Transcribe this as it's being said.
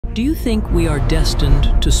Do you think we are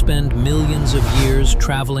destined to spend millions of years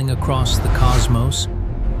traveling across the cosmos?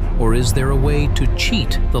 Or is there a way to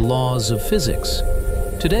cheat the laws of physics?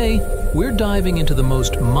 Today, we're diving into the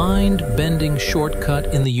most mind-bending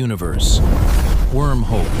shortcut in the universe: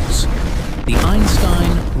 wormholes. The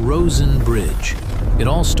Einstein-Rosen bridge. It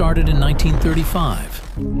all started in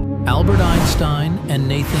 1935. Albert Einstein and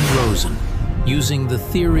Nathan Rosen, using the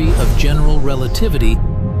theory of general relativity,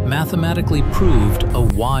 mathematically proved a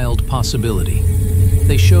wild possibility.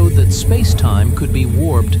 They showed that space-time could be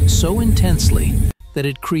warped so intensely that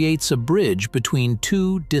it creates a bridge between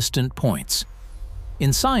two distant points.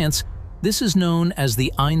 In science, this is known as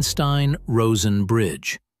the Einstein-Rosen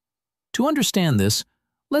bridge. To understand this,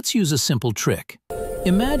 let's use a simple trick.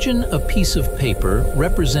 Imagine a piece of paper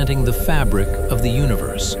representing the fabric of the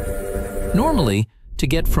universe. Normally, to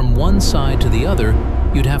get from one side to the other,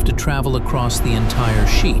 you'd have to travel across the entire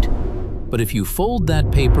sheet. But if you fold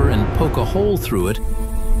that paper and poke a hole through it,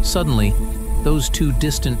 suddenly, those two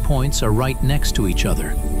distant points are right next to each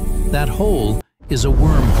other. That hole is a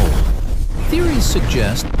wormhole. Theories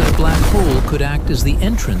suggest that a black hole could act as the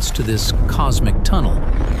entrance to this cosmic tunnel.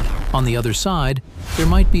 On the other side, there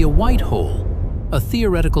might be a white hole, a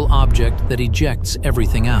theoretical object that ejects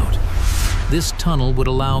everything out. This tunnel would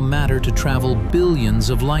allow matter to travel billions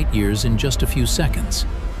of light years in just a few seconds.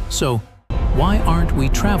 So, why aren't we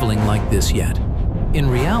traveling like this yet? In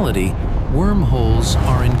reality, wormholes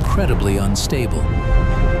are incredibly unstable.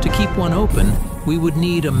 To keep one open, we would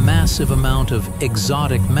need a massive amount of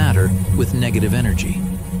exotic matter with negative energy.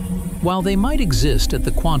 While they might exist at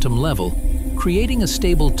the quantum level, creating a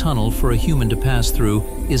stable tunnel for a human to pass through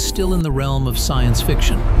is still in the realm of science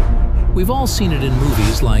fiction. We've all seen it in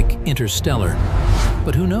movies like Interstellar,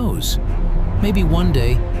 but who knows? Maybe one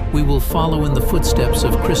day we will follow in the footsteps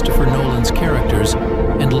of Christopher Nolan's characters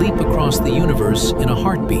and leap across the universe in a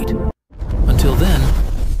heartbeat. Until then,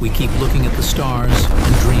 we keep looking at the stars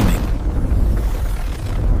and